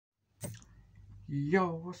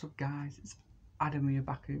Yo, what's up guys, it's Adam here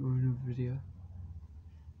back with another video.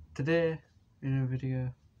 Today, in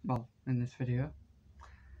this video,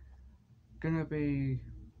 gonna be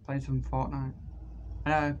playing some Fortnite.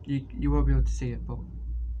 You won't be able to see it, but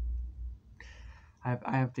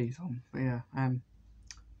I have these on. But yeah,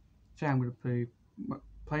 today I'm gonna be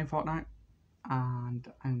playing Fortnite,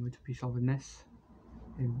 and I'm going to be solving this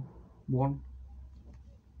in one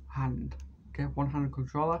hand. Okay, one hand on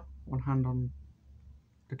controller, one hand on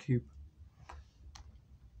the cube.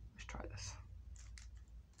 Let's try this.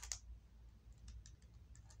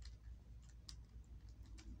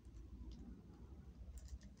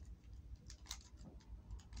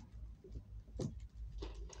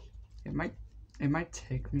 It might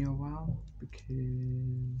take me a while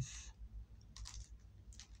because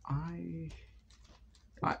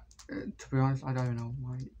to be honest, I don't know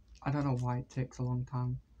why. I don't know why it takes a long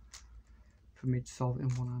time for me to solve it in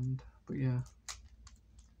one hand. But yeah.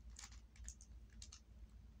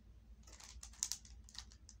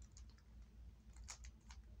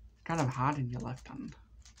 It's kind of hard in your left hand.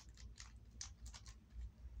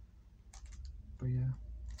 But yeah.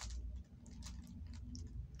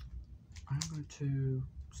 I'm going to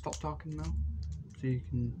stop talking now so you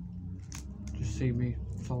can just see me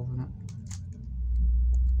solving it.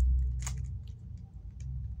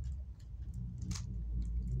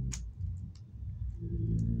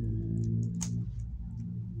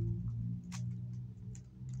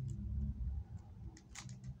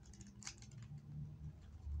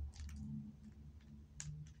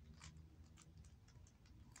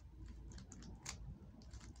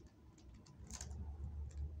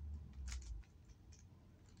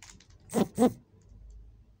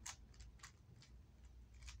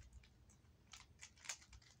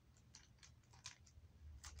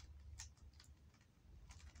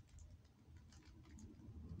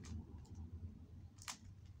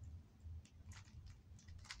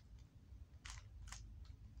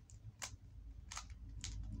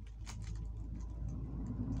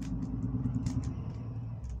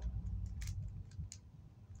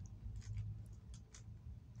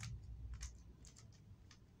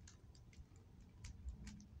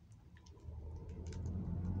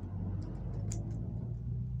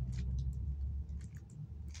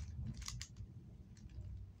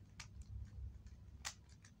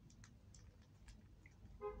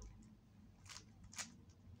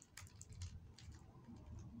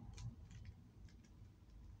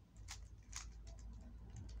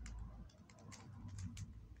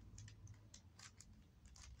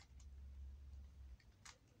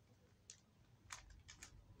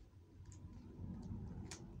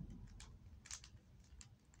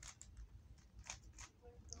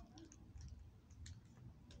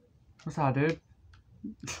 What's that, dude?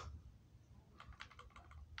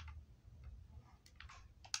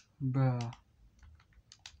 Bruh.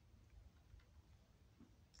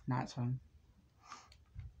 Nah, it's fine.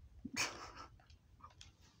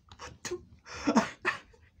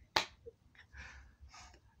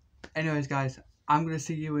 Anyways, guys, I'm gonna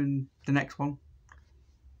see you in the next one.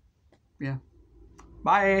 Yeah.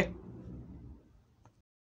 Bye!